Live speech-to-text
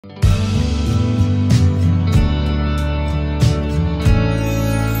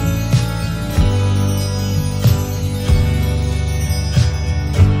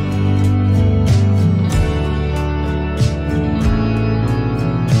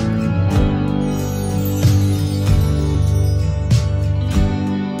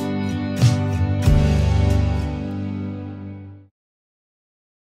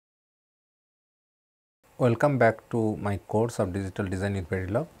Welcome back to my course of digital design with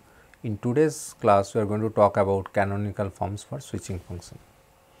Verilog. In today's class, we are going to talk about canonical forms for switching function.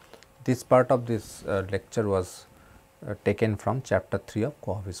 This part of this lecture was taken from chapter 3 of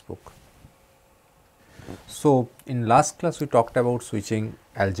Guwahati's book. So, in last class we talked about switching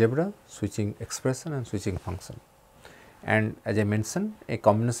algebra, switching expression and switching function. And as I mentioned, a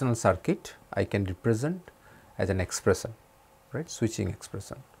combinational circuit I can represent as an expression, right, switching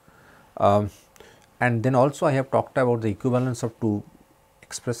expression. And then also I have talked about the equivalence of two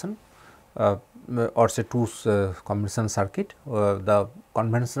expression or say two combinational circuit. The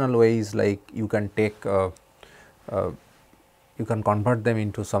conventional way is like you can take you can convert them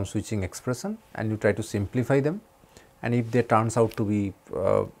into some switching expression and you try to simplify them, and if they turns out to be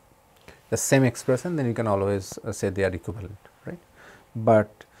the same expression, then you can always say they are equivalent, right.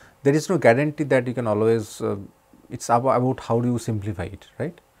 But there is no guarantee that you can always it is about how do you simplify it,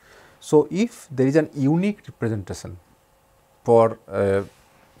 right. So, if there is an unique representation for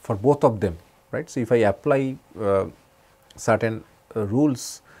both of them, right. So, if I apply certain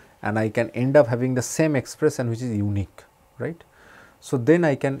rules and I can end up having the same expression which is unique, right. So, then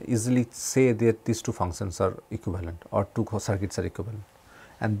I can easily say that these two functions are equivalent or two circuits are equivalent,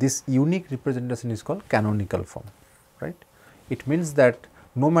 and this unique representation is called canonical form, right. It means that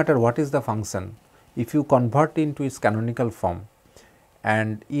no matter what is the function, if you convert into its canonical form,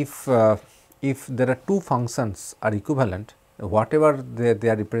 and if there are two functions are equivalent, whatever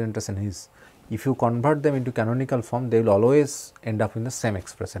their representation is, if you convert them into canonical form, they will always end up in the same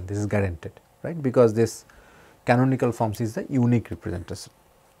expression. This is guaranteed, right, because this canonical forms is the unique representation.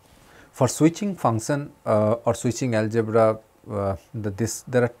 For switching function or switching algebra,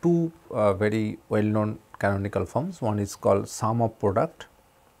 there are two very well known canonical forms. One is called sum of product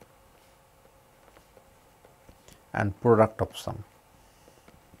and product of sum.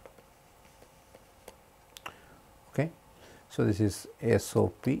 Okay. So, this is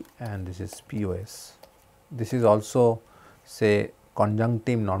SOP and this is POS. This is also say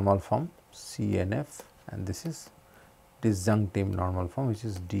conjunctive normal form CNF, and this is disjunctive normal form which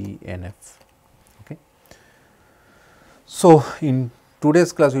is DNF. Okay. So, in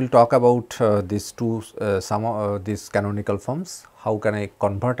today's class we will talk about these two these canonical forms, how can I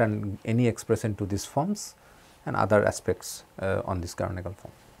convert any expression to these forms and other aspects on this canonical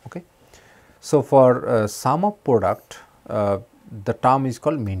form. Okay. So, for sum of product, the term is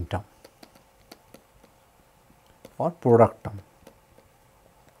called min term or product term.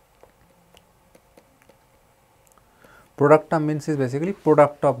 Product term means is basically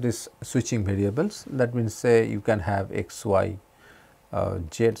product of this switching variables. That means say you can have x, y,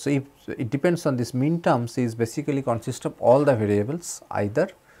 z. So, if it depends on this min terms is basically consist of all the variables either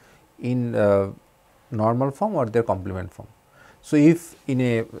in normal form or their complement form. So, if in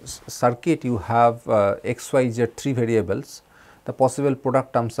a circuit you have x, y, z 3 variables, the possible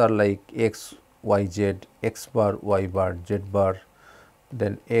product terms are like x, y, z, x bar, y bar, z bar,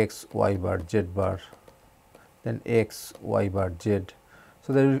 then x, y bar, z bar, then x, y bar, z.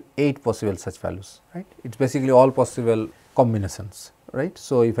 So, there will be 8 possible such values, right. It is basically all possible combinations, right.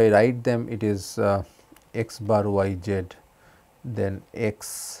 So, if I write them, it is x bar, y, z, then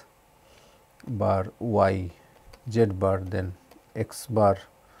x bar, y, z bar, then x bar,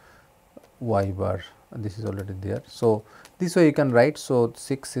 y bar, this is already there. So, this way you can write. So,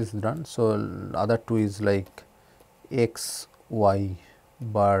 6 is done. So, other 2 is like x, y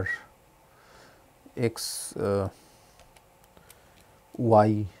bar, x,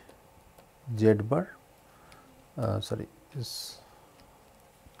 y, z bar, sorry, is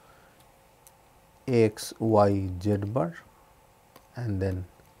x, y, z bar, and then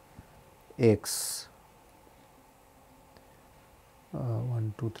x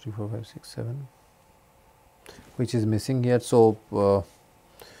 1, 2, 3, 4, 5, 6, 7, which is missing here. So,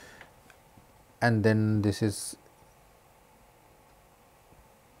 and then this is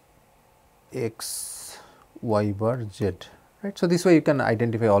x, y bar, z, right. So, this way you can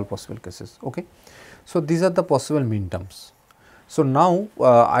identify all possible cases. Okay. So, these are the possible min terms. So, now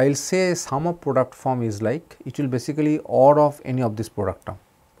I will say sum of product form is like it will basically OR of any of this product term,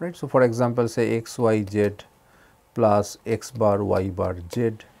 right. So, for example, say x, y, z plus x bar, y bar,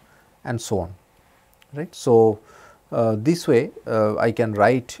 z and so on, right. So, this way I can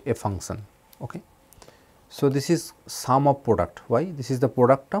write a function. Okay. So, this is sum of product. Why? This is the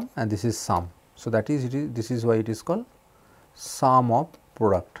product term and this is sum. So, that is this is why it is called sum of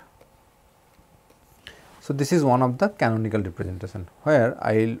product. So, this is one of the canonical representation where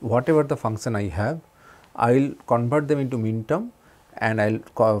I will whatever the function I have, I will convert them into min term, and I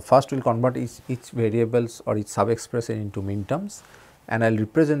will first will convert each variables or each sub expression into min terms, and I will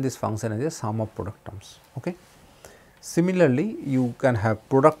represent this function as a sum of product terms. Okay. Similarly, you can have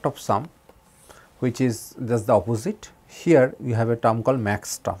product of sum, which is just the opposite. Here we have a term called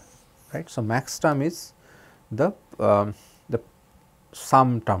max term, right. So, max term is the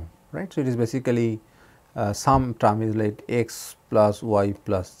sum term, right. So, it is basically sum term is like x plus y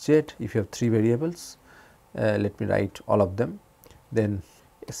plus z. If you have 3 variables, let me write all of them, then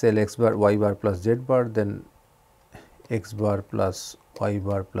say x bar y bar plus z bar, then x bar plus y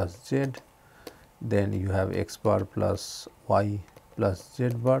bar plus z, then you have x bar plus y plus z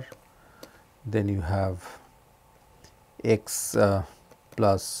bar, then you have x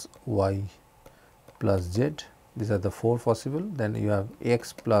plus y plus z. These are the 4 possible. Then you have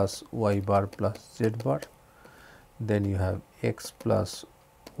x plus y bar plus z bar, then you have x plus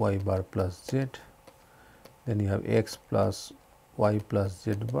y bar plus z, then you have x plus y plus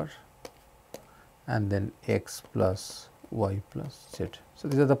z bar, and then x plus y plus z. So,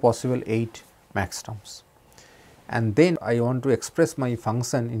 these are the possible 8 max terms, and then I want to express my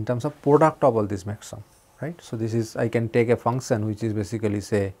function in terms of product of all these max terms, right. So, this is I can take a function which is basically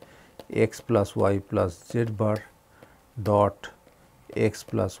say x plus y plus z bar dot x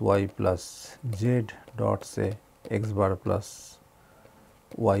plus y plus z dot say x bar plus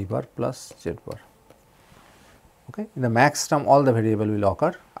y bar plus z bar. Okay. In the max term, all the variable will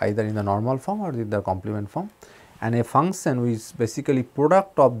occur either in the normal form or in the complement form, and a function which is basically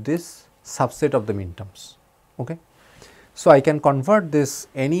product of this subset of the min terms. Okay. So, I can convert this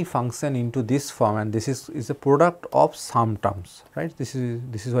any function into this form, and this is a product of sum terms, right. This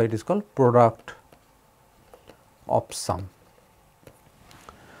is why it is called product of sum.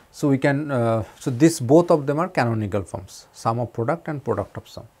 So, we can so this both of them are canonical forms, sum of product and product of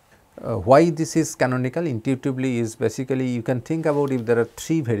sum. Why this is canonical intuitively is basically you can think about if there are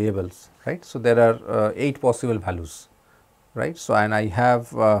 3 variables, right. So, there are 8 possible values, right. So, and I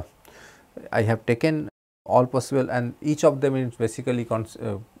have taken all possible, and each of them is basically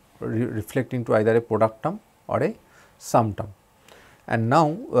reflecting to either a product term or a sum term. And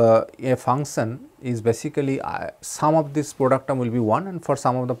now a function is basically sum of this product term will be 1, and for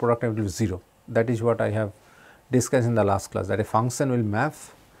some of the product term it will be 0. That is what I have discussed in the last class, that a function will map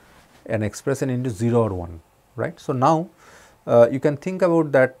an expression into 0 or 1, right. So, now you can think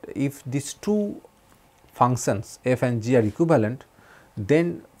about that if these 2 functions f and g are equivalent,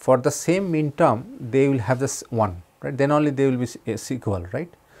 then for the same min term they will have this 1, right, then only they will be equal,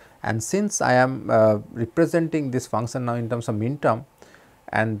 right. And since I am representing this function now in terms of min term,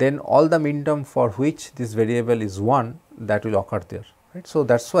 and then all the min term for which this variable is 1, that will occur there, right. So,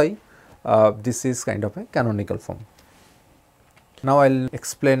 that is why this is kind of a canonical form. Now, I will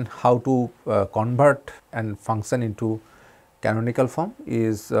explain how to convert and function into canonical form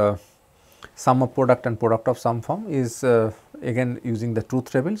is sum of product and product of sum form is again using the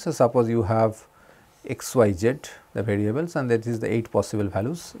truth table. So, suppose you have x, y, z the variables, and that is the 8 possible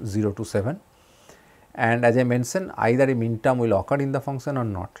values 0 to 7, and as I mentioned either a min term will occur in the function or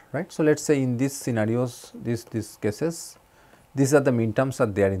not, right. So, let us say in these scenarios, these cases, these are the min terms are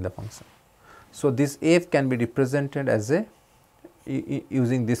there in the function. So, this f can be represented as a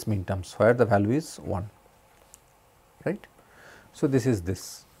using this min terms where the value is 1, right. So, this is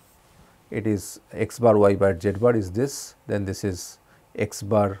this, it is x bar y bar z bar is this, then this is x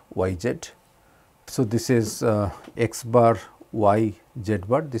bar y z. So, this is x bar y z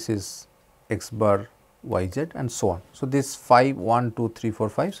bar, this is x bar y z, and so on. So, this 5 1 2 3 4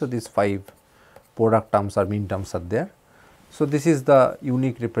 5. So, these 5 product terms or min terms are there. So, this is the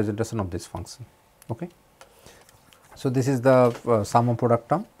unique representation of this function. Okay. So, this is the sum of product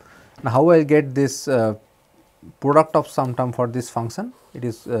term. Now, how I will get this product of sum term for this function? It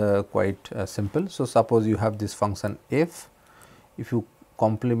is quite simple. So, suppose you have this function f, if you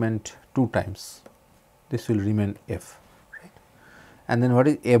complement 2 times, this will remain f, right. And then what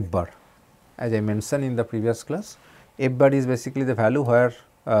is f bar? As I mentioned in the previous class, f bar is basically the value where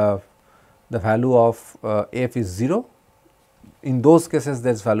the value of f is 0. In those cases,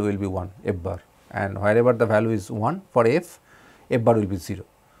 this value will be 1, f bar, and wherever the value is 1 for f, f bar will be 0.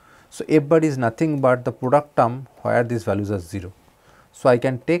 So, f bar is nothing but the product term where these values are 0. So, I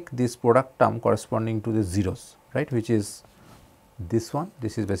can take this product term corresponding to the zeros, right, which is this one.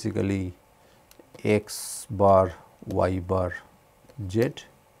 This is basically x bar y bar z,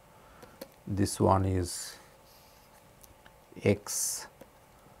 this one is x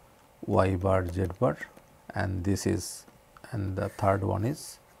y bar z bar, and this is, and the third one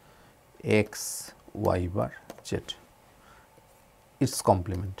is x y bar z, its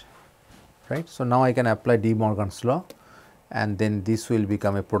complement, right. So, now I can apply De Morgan's law, and then this will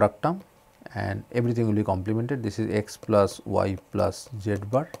become a product term, and everything will be complemented. This is x plus y plus z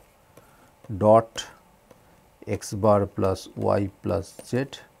bar dot x bar plus y plus z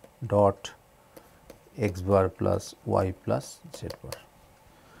dot x bar plus y plus z bar.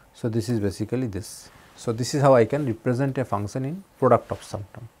 So, this is basically this. So, this is how I can represent a function in product of some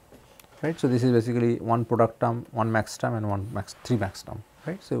term, right. So, this is basically one product term, one max term and one max 3 max term,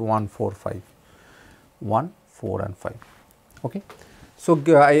 right. So, 1 4 5 1 4 and 5. Okay. So,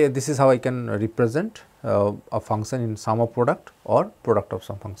 this is how I can represent a function in sum of product or product of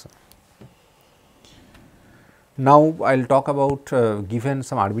some function. Now, I will talk about given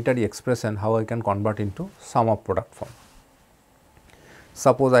some arbitrary expression how I can convert into sum of product form.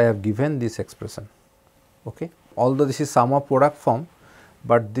 Suppose I have given this expression, okay. Although this is sum of product form,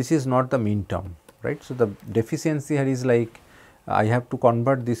 but this is not the mean term, right. So, the deficiency here is like I have to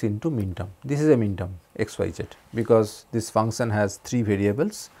convert this into mean term. This is a mean term x, y, z, because this function has 3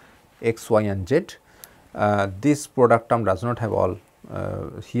 variables x, y and z. This product term does not have all,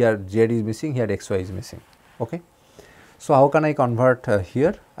 here z is missing, here x, y is missing. Okay. So, how can I convert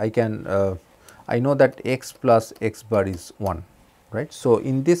here? I can, I know that x plus x bar is 1, right. So,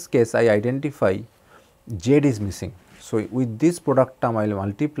 in this case I identify z is missing. So, with this product term I will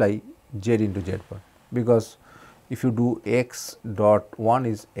multiply z into z bar, because if you do x dot 1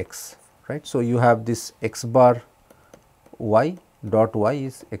 is x, right. So, you have this x bar y dot y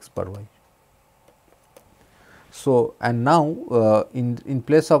is x bar y. So, and now in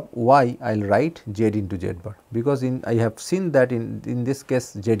place of y I will write z into z bar, because I have seen that in this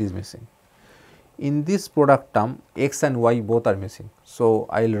case z is missing. In this product term x and y both are missing. So,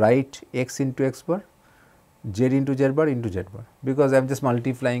 I will write x into x bar, z into z bar into z bar, because I am just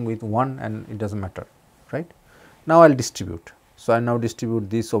multiplying with 1 and it does not matter, right. Now, I will distribute. So, I now distribute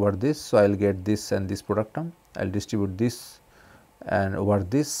this over this. So, I will get this and this product term, I will distribute this and over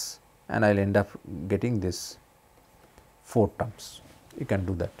this, and I will end up getting this 4 terms. You can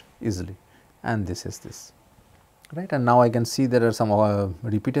do that easily, and this is this, right. And now, I can see there are some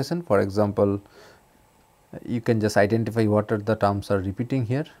repetition. For example, you can just identify what are the terms are repeating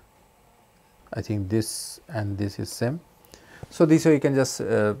here. I think this and this is same. So, this way you can just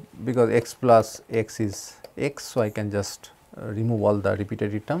because x plus x is x. So, I can just remove all the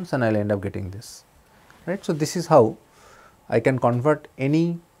repetitive terms and I will end up getting this, right. So, this is how I can convert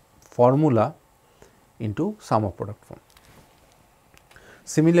any formula into sum of product form.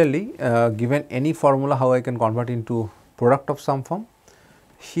 Similarly, given any formula, how I can convert into product of some form.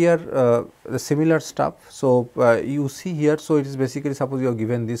 Here the similar stuff. So, you see here. So, it is basically, suppose you are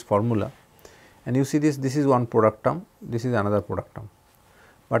given this formula and you see this is one product term, this is another product term,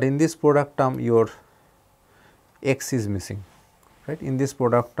 but in this product term your x is missing, right. In this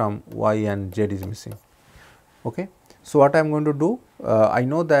product term y and z is missing. Okay. So, what I am going to do, I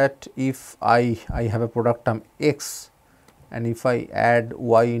know that if I have a product term x and if I add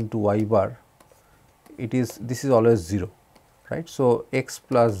y into y bar, this is always 0, right. So, x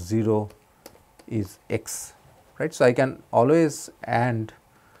plus 0 is x, right. So, I can always add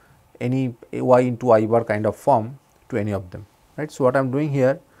any y into y bar kind of form to any of them, right. So, what I am doing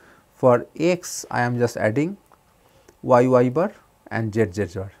here, for x I am just adding y bar and z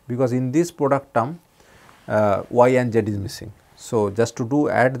bar, because in this product term y and z is missing. So, just to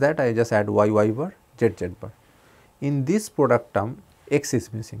add that I just add y bar z bar. In this product term x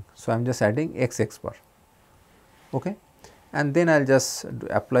is missing. So, I am just adding x bar, okay. And then I will just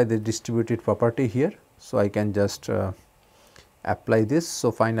apply the distributed property here. So, I can just apply this.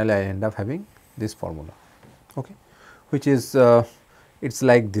 So, finally, I end up having this formula, okay, which is it is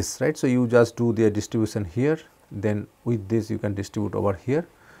like this, right. So, you just do the distribution here, then with this you can distribute over here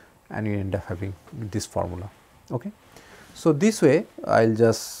and you end up having this formula, okay. So, this way I will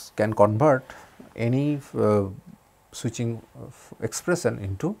just can convert any switching expression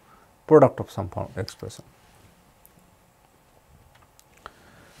into product of some form expression.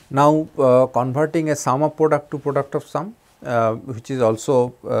 Now, converting a sum of product to product of sum, which is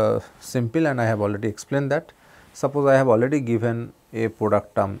also simple, and I have already explained that. Suppose I have already given a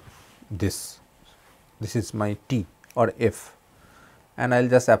product term this is my T or F, and I will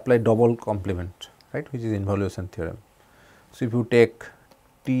just apply double complement, right, which is involution theorem. So, if you take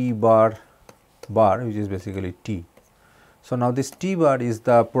T bar which is basically T. So, now this T bar is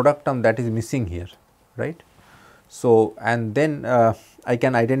the product term that is missing here, right. So, and then I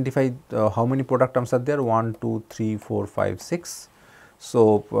can identify how many product terms are there, 1, 2, 3, 4, 5, 6.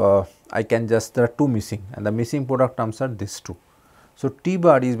 So, I can just, there are 2 missing and the missing product terms are these 2. So, T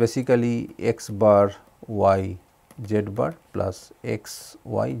bar is basically x bar y z bar plus x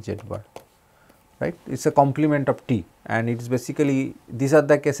y z bar, right. It is a complement of t, and it is basically, these are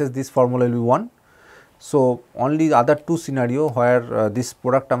the cases this formula will be 1. So, only the other two scenario where this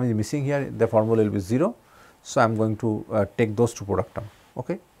product term is missing here, the formula will be 0. So, I am going to take those two product term.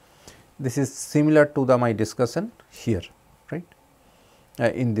 Okay. This is similar to the my discussion here, right,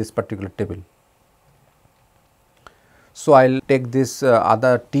 in this particular table. So, I will take this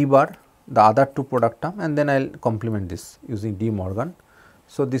other t bar, the other two product term, and then I will complement this using De Morgan.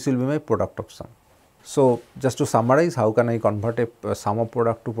 So, this will be my product of sum. So, just to summarize, how can I convert a sum of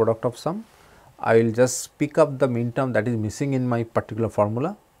product to product of sum? I will just pick up the min term that is missing in my particular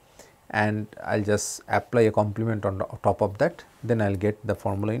formula, and I will just apply a complement on the top of that, then I will get the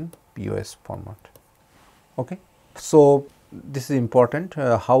formula in POS format. Okay. So, this is important,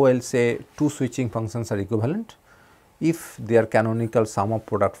 how I will say two switching functions are equivalent if their canonical sum of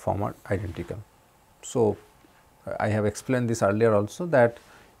product form are identical. So, I have explained this earlier also, that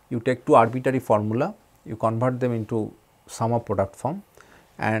you take two arbitrary formula, you convert them into sum of product form,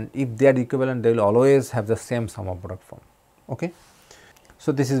 and if they are equivalent, they will always have the same sum of product form. Okay.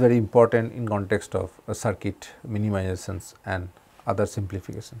 So, this is very important in context of circuit minimizations and other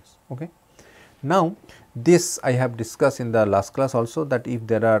simplifications. Okay. Now, this I have discussed in the last class also, that if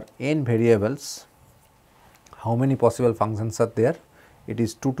there are n variables, how many possible functions are there? It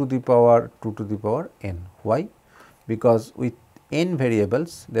is 2 to the power n. Why? Because with n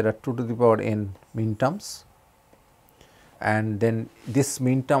variables, there are 2 to the power n min terms, and then this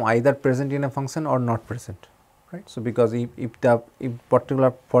min term either present in a function or not present, right. So, because if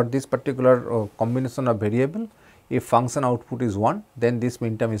particular for this particular combination of variable, if function output is 1, then this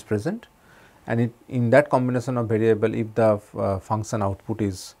min term is present, and in that combination of variable, if the function output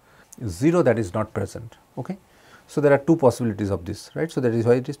is 0, that is not present. Okay. So, there are two possibilities of this, right. So, that is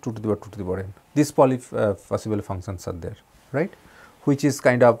why it is 2 to the power n. These possible functions are there, right, which is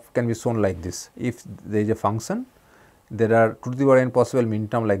kind of can be shown like this. If there is a function, there are 2 to the power n possible min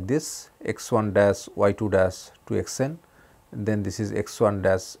term like this, x1 dash y2 dash to xn, then this is x1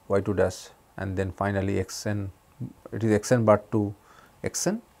 dash y2 dash, and then finally xn, it is xn bar to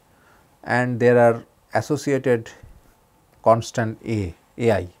xn, and there are associated constant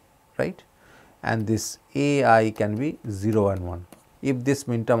ai, right, and this ai can be 0 and 1. If this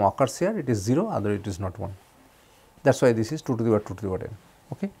min term occurs here, it is 0, other it is not 1. That is why this is 2 to the power n.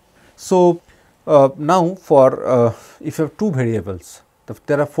 Okay. So, now for if you have two variables,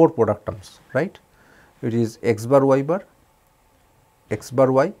 there are 4 product terms, right. It is x bar y, x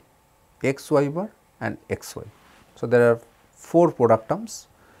y bar and xy. So, there are 4 product terms,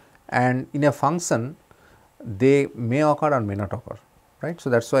 and in a function they may occur or may not occur, right. So,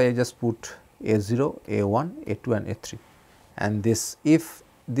 that is why I just put a0, a1, a2 and a3, and this, if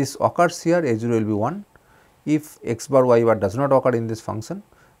this occurs here, a0 will be 1, if x bar y bar does not occur in this function,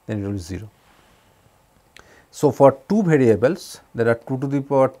 then it will be 0. So, for two variables, there are 2 to the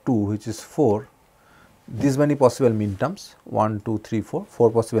power 2, which is 4, these many possible min terms, 1, 2, 3, 4,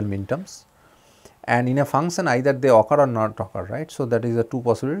 4 possible min terms, and in a function either they occur or not occur, right. So, that is the two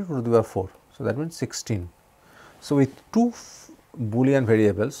possibility, 2 to the power 4. So, that means 16. So, with two Boolean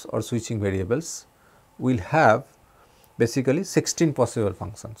variables or switching variables, we will have basically 16 possible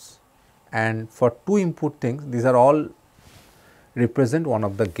functions, and for two input things, these are all represent one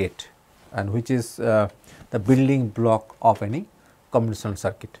of the gate, and which is the building block of any combinational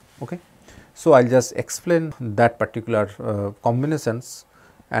circuit. Okay. So, I will just explain that particular combinations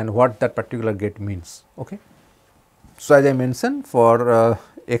and what that particular gate means. Okay. So, as I mentioned, for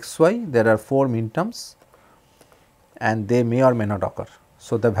xy there are 4 min terms, and they may or may not occur.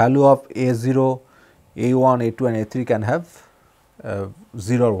 So, the value of a0, a1, a2 and a3 can have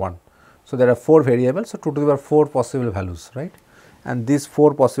 0 or 1. So, there are 4 variables. So, 2 to the power 4 possible values, right, and these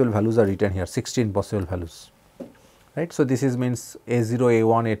 4 possible values are written here, 16 possible values, right. So, this is means a0,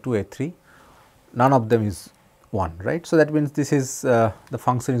 a1, a2, a3, none of them is 1, right. So, that means this is the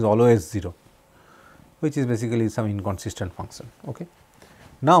function is always 0, which is basically some inconsistent function. Okay.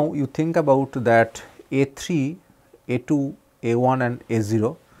 Now, you think about that a3, a2, a1 and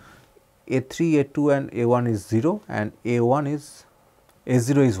a0, a3, a2 and a1 is 0 and a1 is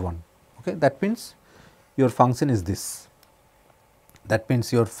a0 is 1. Okay. That means your function is this, that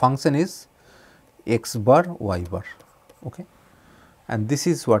means your function is x bar y bar, okay, and this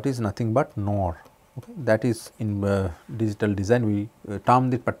is what is nothing but NOR. Okay. That is in digital design we term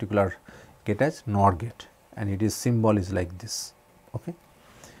this particular gate as NOR gate, and it is symbol is like this. Okay.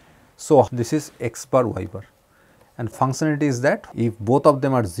 So, this is x bar y bar, and functionality is that if both of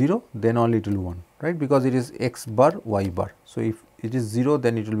them are 0, then only it will be 1, right, because it is x bar y bar. So, if it is 0,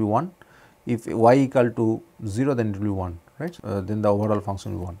 then it will be 1, if y equal to 0, then it will be 1, right, then the overall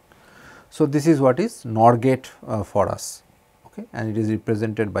function will be 1. So, this is what is NOR gate for us, okay, and it is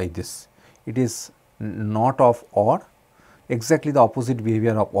represented by this. It is not of OR, exactly the opposite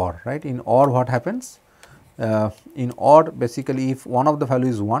behavior of OR, right. In OR what happens? In OR basically if one of the value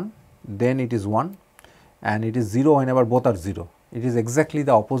is 1, then it is 1 and it is 0 whenever both are 0. It is exactly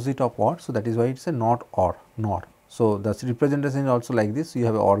the opposite of OR. So, that is why it is a not OR, NOR. So, the representation is also like this. You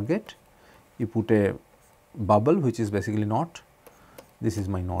have a OR gate, you put a bubble which is basically not, this is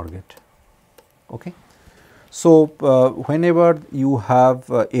my NOR gate. Okay. So, whenever you have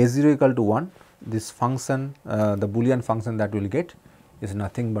A0 equal to 1, this function, the Boolean function that we will get is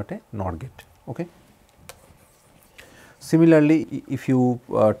nothing but a NOR gate. Okay. Similarly, if you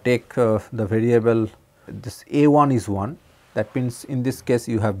take the variable, this A1 is 1, that means in this case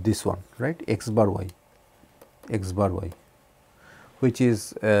you have this one, right, x bar y, which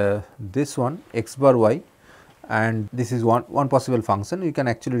is this one x bar y, and this is one possible function. You can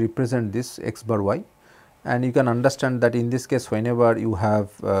actually represent this x bar y, and you can understand that in this case whenever you have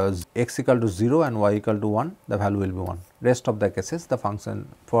x equal to 0 and y equal to 1, the value will be 1. Rest of the cases the function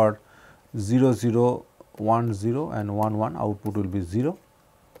for 0 0 1 0 and 1 1 output will be 0,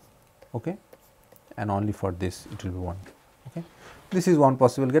 okay, and only for this it will be 1. Okay. This is one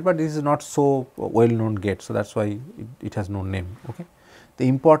possible gate, but this is not so well known gate. So, that is why it has no name. Okay. The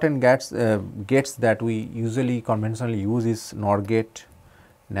important gates that we usually conventionally use is NOR gate,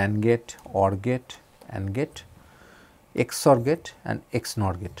 NAND gate, OR gate, AND gate, XOR gate and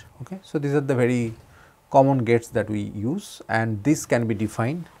XNOR gate. Okay. So, these are the very common gates that we use, and this can be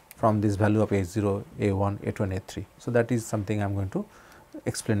defined from this value of A0, A1, A2 and A3. So, that is something I am going to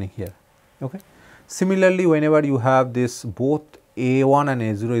explaining here. Okay. Similarly, whenever you have this both A1 and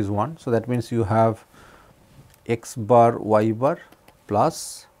A0 is 1, so that means you have x bar y bar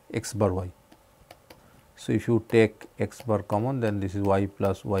plus x bar y. So, if you take x bar common, then this is y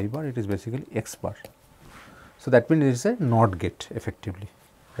plus y bar, it is basically x bar. So, that means it is a NOT gate effectively,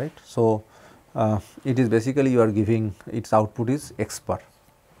 right. So, it is basically you are giving its output is x bar,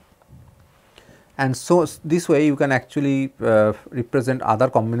 and so this way you can actually represent other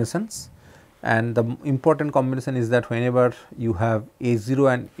combinations. And the important combination is that whenever you have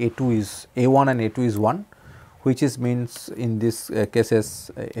A0 and A2 is A1 and A2 is 1, which is means in this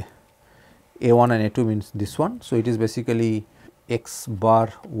cases A1 and A2 means this one. So, it is basically x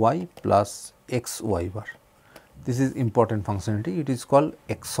bar y plus x y bar. This is important functionality, it is called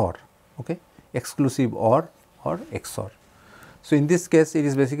XOR, okay, exclusive OR or XOR. So, in this case it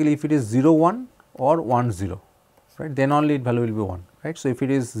is basically if it is 0 1 or 1 0, right, then only its value will be 1, right. So, if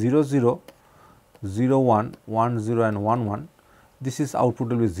it is 0 0, 0 1, 1 0 and 1 1, this is output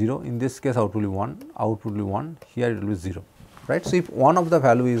will be 0, in this case output will be 1, output will be 1, here it will be 0, right. So, if one of the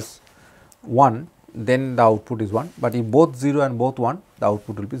value is 1, then the output is 1, but if both 0 and both 1, the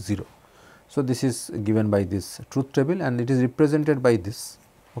output will be 0. So, this is given by this truth table and it is represented by this,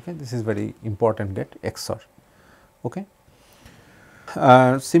 okay. This is very important gate XOR, okay.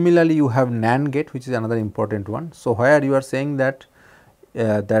 Similarly, you have NAND gate, which is another important one. So, where you are saying that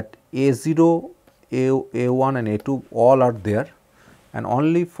that A0, A1 and A2 all are there, and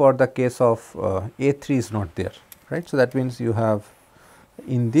only for the case of A3 is not there, right. So, that means you have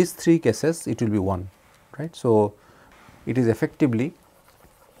in these three cases it will be 1, right. So, it is effectively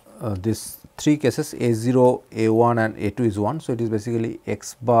this three cases A0, A1 and A2 is 1. So, it is basically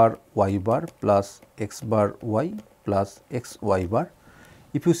x bar y bar plus x bar y plus x y bar.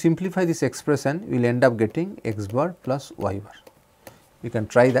 If you simplify this expression, you will end up getting x bar plus y bar. You can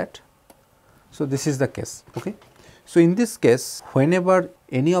try that. So, this is the case, okay. So, in this case whenever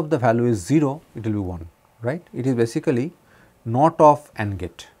any of the value is 0, it will be 1, right. It is basically not of AND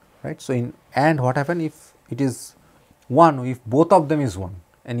gate, right. So, in AND what happen if it is 1, if both of them is 1,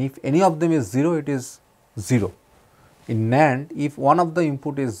 and if any of them is 0, it is 0. In NAND, if one of the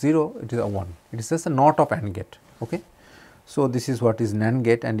input is 0, it is a 1, it is just a not of AND gate, okay. So, this is what is NAND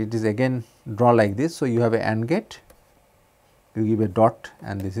gate, and it is again draw like this. So, you have a AND gate, you give a dot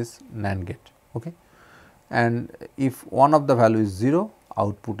and this is NAND gate, okay. And if one of the value is 0,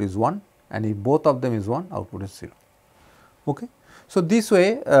 output is 1, and if both of them is 1, output is 0, okay. So, this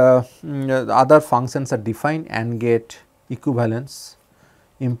way the other functions are defined: AND gate, equivalence,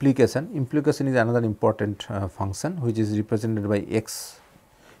 implication. Implication is another important function which is represented by x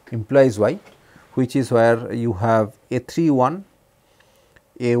implies y, which is where you have A3 1,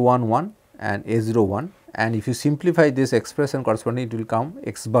 A1 1 and A0 1, and if you simplify this expression corresponding, it will come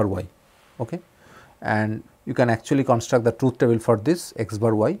x bar y, okay. And you can actually construct the truth table for this x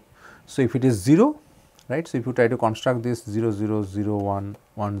bar y. So, if it is 0, right. So, if you try to construct this 0 0 0 1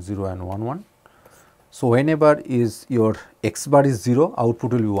 1 0 and 1 1, So, whenever is your x bar is 0,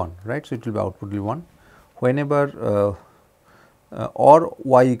 output will be 1, right. So, it will be output will be 1 whenever or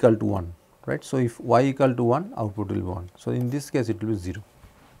y equal to 1, right. So, if y equal to 1, output will be 1. So, in this case it will be 0,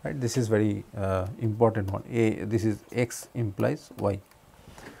 right. This is very important one. This is x implies y.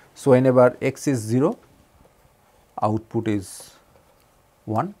 So, whenever x is 0, output is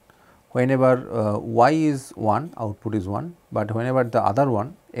 1. Whenever y is 1, output is 1, but whenever the other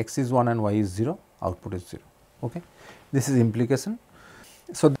one x is 1 and y is 0, output is 0. Okay. This is implication.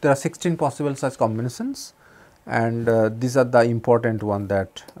 So, there are 16 possible such combinations, and these are the important one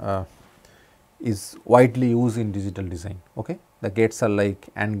that is widely used in digital design. Okay. The gates are like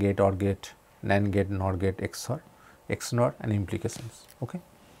AND gate, OR gate, NAND gate, NOR gate, XOR, XNOR and implications. Okay.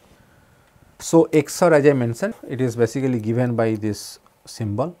 So, XOR, as I mentioned, it is basically given by this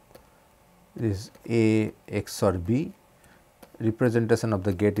symbol, this A XOR B. Representation of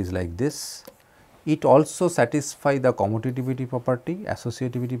the gate is like this. It also satisfy the commutativity property,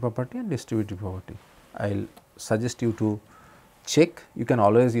 associativity property and distributivity property. I will suggest you to check. You can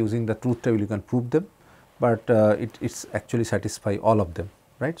always using the truth table you can prove them, but it's actually satisfy all of them,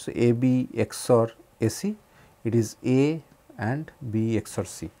 right. So, A B XOR AC, it is A and B XOR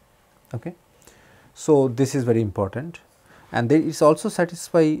C. Okay. So, this is very important, and there is also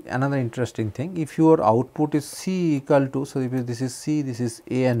satisfy another interesting thing. If your output is C equal to, so if this is C, this is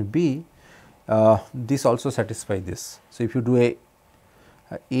A and B, this also satisfy this. So, if you do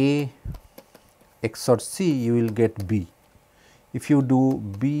a XOR C, you will get B. If you do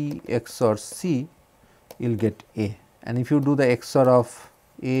B XOR C, you will get A, and if you do the XOR of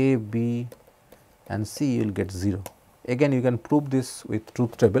A, B and C, you will get 0. Again you can prove this with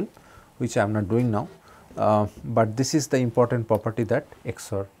truth table, which I am not doing now, but this is the important property that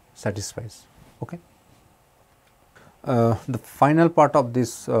XOR satisfies. Okay. The final part of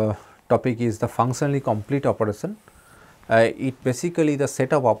this topic is the functionally complete operation. It basically the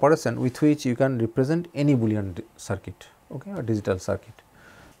set of operation with which you can represent any Boolean circuit, okay, or digital circuit.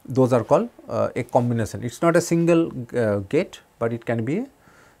 Those are called a combination. It is not a single gate, but it can be a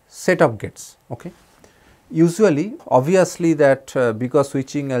set of gates. Okay. Usually, obviously that because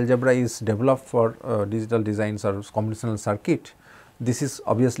switching algebra is developed for digital designs or combinational circuit, this is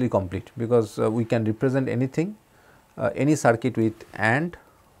obviously complete, because we can represent anything, any circuit with AND,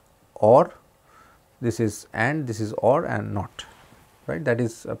 OR, this is AND, this is OR and NOT, right. That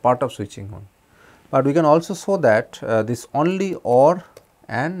is a part of switching one. But we can also show that this only OR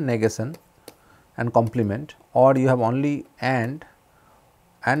and negation and complement, or you have only AND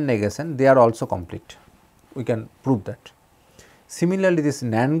negation, they are also complete. We can prove that. Similarly, this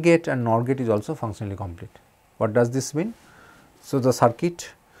NAND gate and NOR gate is also functionally complete. What does this mean? So, the circuit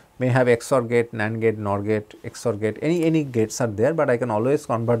may have XOR gate, NAND gate, NOR gate, XOR gate, any gates are there, but I can always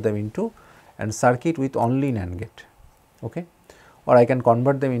convert them into a circuit with only NAND gate, okay, or I can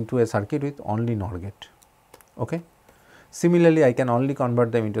convert them into a circuit with only NOR gate. Okay. Similarly, I can only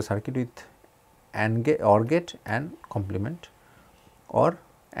convert them into a circuit with AND gate, OR gate and complement, or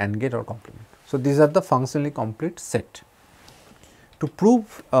AND gate or complement. So, these are the functionally complete set. To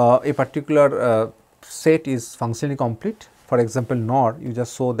prove a particular set is functionally complete, for example, NOR, you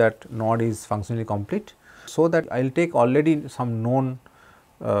just show that NOR is functionally complete. So, that I will take already some known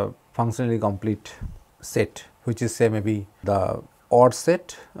functionally complete set, which is say maybe the OR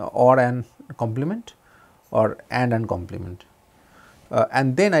set, OR and complement, or AND and complement,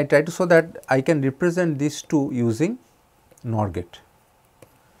 and then I try to show that I can represent these two using NOR gate.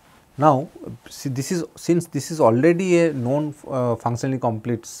 Now, see, this is, since this is already a known functionally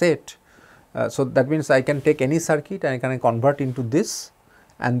complete set, so that means I can take any circuit and I can convert into this,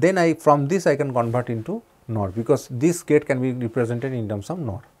 and then I from this I can convert into NOR, because this gate can be represented in terms of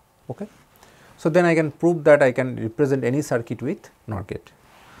NOR. Okay. So, then I can prove that I can represent any circuit with NOR gate,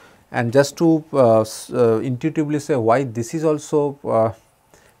 and just to intuitively say why this is also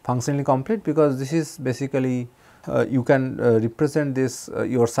functionally complete, because this is basically you can represent this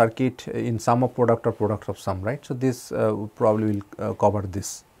your circuit in sum of product or product of sum, right. So, this probably will cover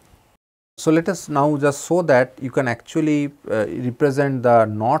this. So, let us now just show that you can actually represent the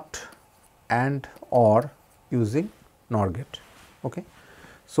NOT and OR using NOR gate. Okay.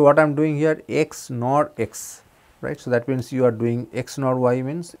 So, what I am doing here X NOR X, right. So, that means you are doing X NOR Y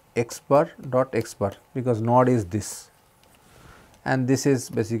means X bar dot X bar, because NOR is this and this is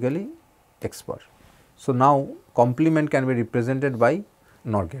basically X bar. So, now complement can be represented by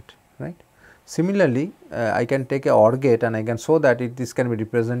NOR gate, right. Similarly, I can take a OR gate and I can show that this can be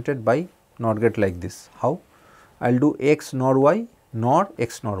represented by NOR gate like this. How? I will do X NOR Y NOR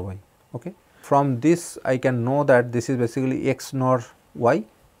X NOR Y. Okay. From this I can know that this is basically X NOR Y,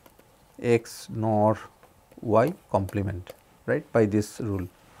 x nor y complement, right, by this rule,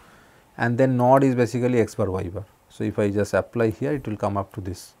 and then NOR is basically x bar y bar. So, if I just apply here, it will come up to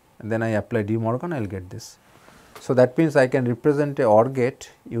this, and then I apply De Morgan, I will get this. So, that means I can represent a OR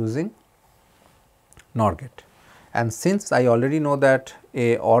gate using NOR gate, and since I already know that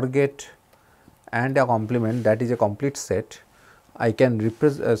a OR gate and a complement, that is a complete set, I can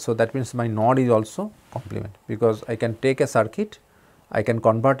represent. So, that means my NOR is also complement, because I can take a circuit, I can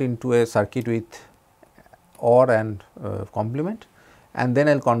convert into a circuit with OR and complement, and then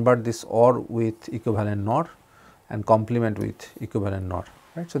I will convert this OR with equivalent NOR and complement with equivalent NOR,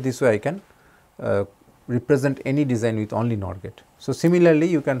 right. So, this way I can represent any design with only NOR gate. So, similarly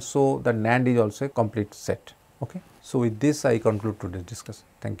you can show that NAND is also a complete set. Okay. So, with this I conclude today's discussion.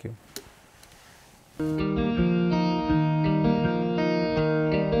 Thank you.